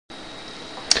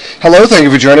Hello, thank you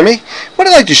for joining me. What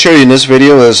I'd like to show you in this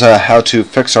video is how to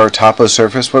fix our topo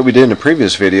surface. What we did in the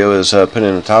previous video is put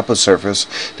in a topo surface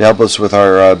to help us with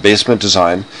our basement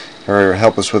design, or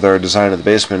help us with our design of the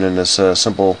basement in this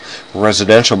simple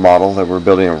residential model that we're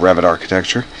building in Revit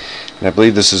architecture. And I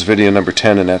believe this is video number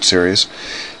 10 in that series.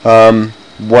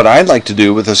 What I'd like to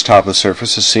do with this topo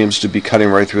surface, it seems to be cutting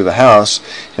right through the house,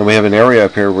 and we have an area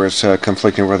up here where it's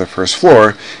conflicting with the first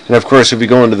floor, and of course if you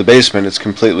go into the basement it's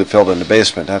completely filled in the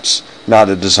basement. That's not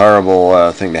a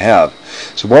desirable thing to have.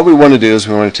 So what we want to do is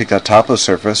we want to take that topo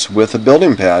surface with a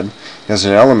building pad as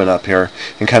an element up here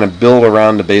and kind of build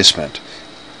around the basement.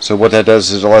 So what that does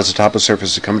is it allows the topo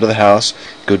surface to come to the house,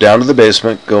 go down to the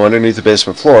basement, go underneath the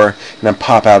basement floor, and then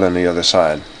pop out on the other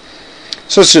side.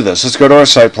 So let's do this. Let's go to our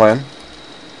site plan.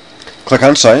 Click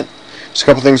on site. There's a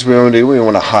couple things we want to do. We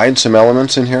want to hide some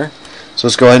elements in here. So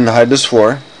let's go ahead and hide this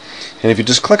floor. And if you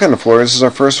just click on the floor, this is our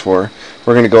first floor,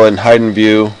 we're going to go ahead and hide in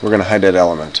view. We're going to hide that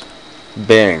element.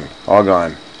 Bang. All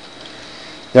gone.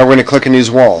 Now we're going to click on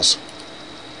these walls.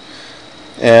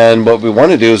 And what we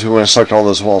want to do is we want to select all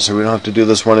those walls. So we don't have to do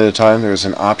this one at a time. There's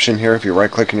an option here. If you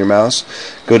right click on your mouse,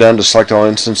 go down to select all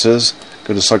instances.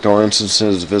 Go to select all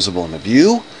instances visible in the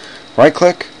view. Right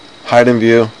click, hide in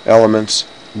view, elements.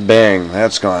 Bang,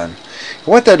 that's gone.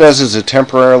 What that does is it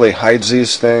temporarily hides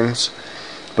these things,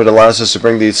 but allows us to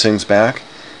bring these things back.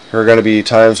 There are going to be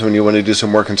times when you want to do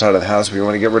some work inside of the house, but you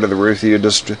want to get rid of the roof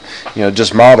that you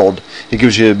just modeled. It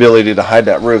gives you the ability to hide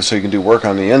that roof so you can do work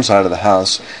on the inside of the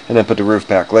house and then put the roof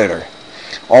back later.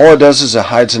 All it does is it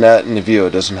hides that in the view.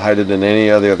 It doesn't hide it in any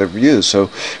of the other views. So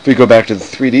if we go back to the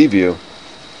 3D view,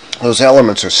 those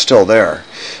elements are still there.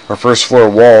 Our first floor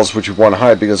walls, which we want to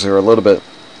hide because they're a little bit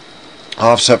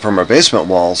offset from our basement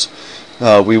walls,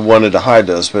 we wanted to hide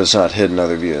those, but it's not hidden in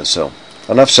other views. So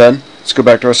enough said. Let's go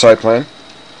back to our site plan.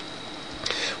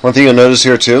 One thing you'll notice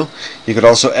here too, you could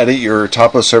also edit your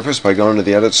topo surface by going to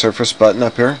the edit surface button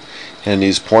up here, and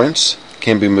these points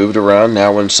can be moved around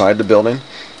now inside the building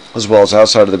as well as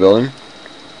outside of the building.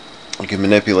 You can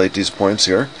manipulate these points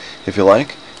here if you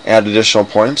like, add additional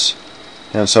points,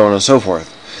 and so on and so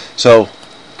forth. So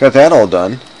got that all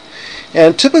done.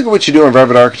 And typically what you do in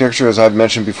Revit architecture, as I've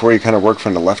mentioned before, you kind of work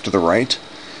from the left to the right.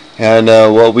 And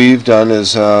what we've done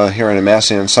is, here in a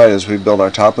massing on site, is we build our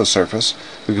topo surface.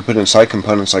 We could put in site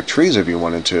components like trees if you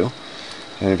wanted to.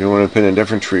 And if you want to put in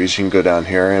different trees, you can go down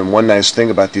here. And one nice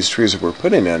thing about these trees that we're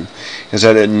putting in is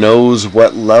that it knows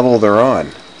what level they're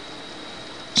on.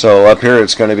 So up here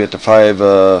it's going to be at the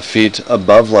 5 feet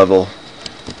above level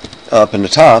up in the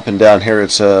top, and down here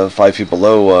it's 5 feet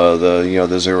below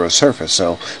the zero surface.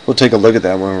 So we'll take a look at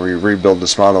that when we rebuild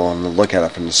this model and look at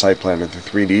it from the site plan or the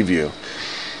 3D view.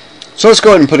 So let's go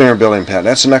ahead and put in our building pad.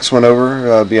 That's the next one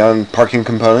over, beyond parking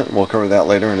component. We'll cover that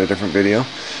later in a different video.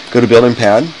 Go to building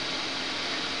pad,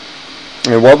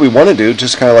 and what we want to do,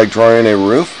 just kind of like drawing a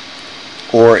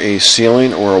roof or a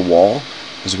ceiling or a wall,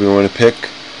 is we want to pick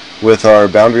with our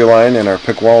boundary line and our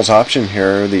pick walls option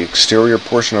here the exterior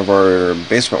portion of our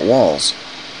basement walls.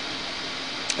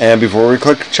 And before we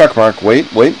click check mark,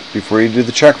 wait, before you do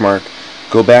the check mark,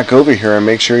 go back over here and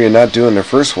make sure you're not doing the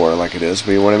first floor like it is,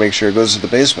 but you want to make sure it goes to the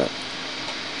basement.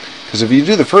 Because if you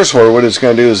do the first floor, what it's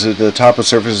going to do is the topo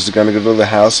surface is going to go to the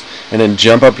house and then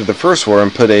jump up to the first floor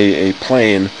and put a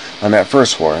plane on that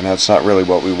first floor, and that's not really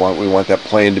what we want. We want that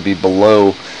plane to be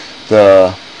below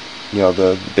the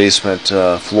basement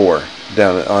floor,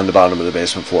 down on the bottom of the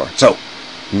basement floor. So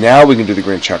now we can do the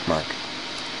green check mark.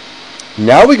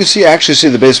 Now we can actually see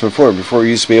the basement floor. Before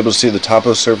we used to be able to see the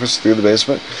topo surface through the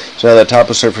basement. So now that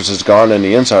topo surface is gone in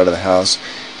the inside of the house,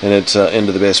 and it's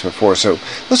into the basement floor. So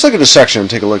let's look at the section and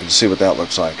take a look and see what that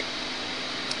looks like.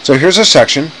 So here's our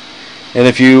section, and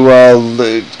if you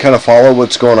kind of follow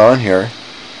what's going on here,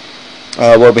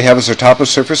 what we have is our topo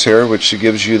surface here, which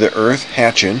gives you the earth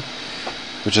hatching,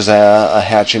 which is a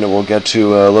hatching that we'll get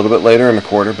to a little bit later in the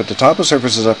quarter. But the topo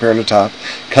surface is up here on the top,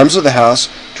 comes with the house,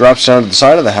 drops down to the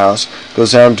side of the house,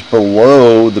 goes down to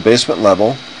below the basement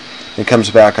level, and comes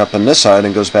back up on this side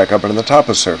and goes back up on the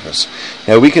topo surface.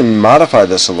 Now we can modify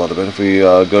this a little bit if we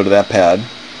go to that pad.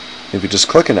 If you just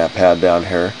click on that pad down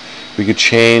here, we could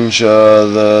change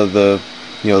the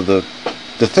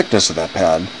thickness of that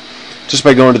pad just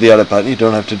by going to the edit button. You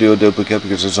don't have to do a duplicate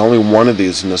because there's only one of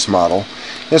these in this model.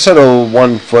 Instead of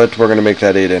 1 foot, we're going to make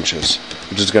that 8 inches,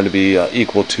 which is going to be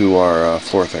equal to our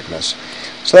floor thickness.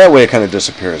 So that way it kind of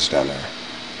disappears down there.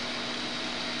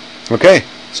 Okay,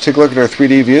 let's take a look at our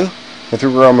 3D view. I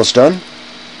think we're almost done.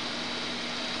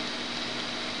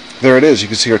 There it is. You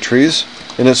can see our trees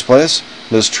in its place.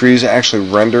 Those trees actually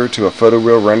render to a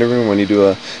photoreal rendering when you do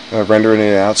a rendering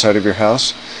outside of your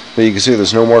house. But you can see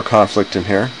there's no more conflict in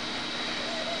here.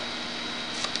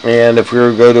 And if we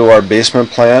were to go to our basement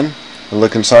plan and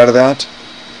look inside of that,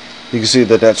 you can see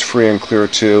that that's free and clear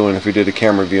too, and if we did a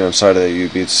camera view inside of that,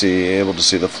 you'd be able to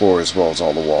see the floor as well as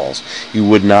all the walls. You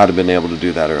would not have been able to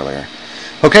do that earlier.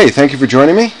 Okay, thank you for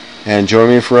joining me, and join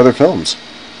me for other films.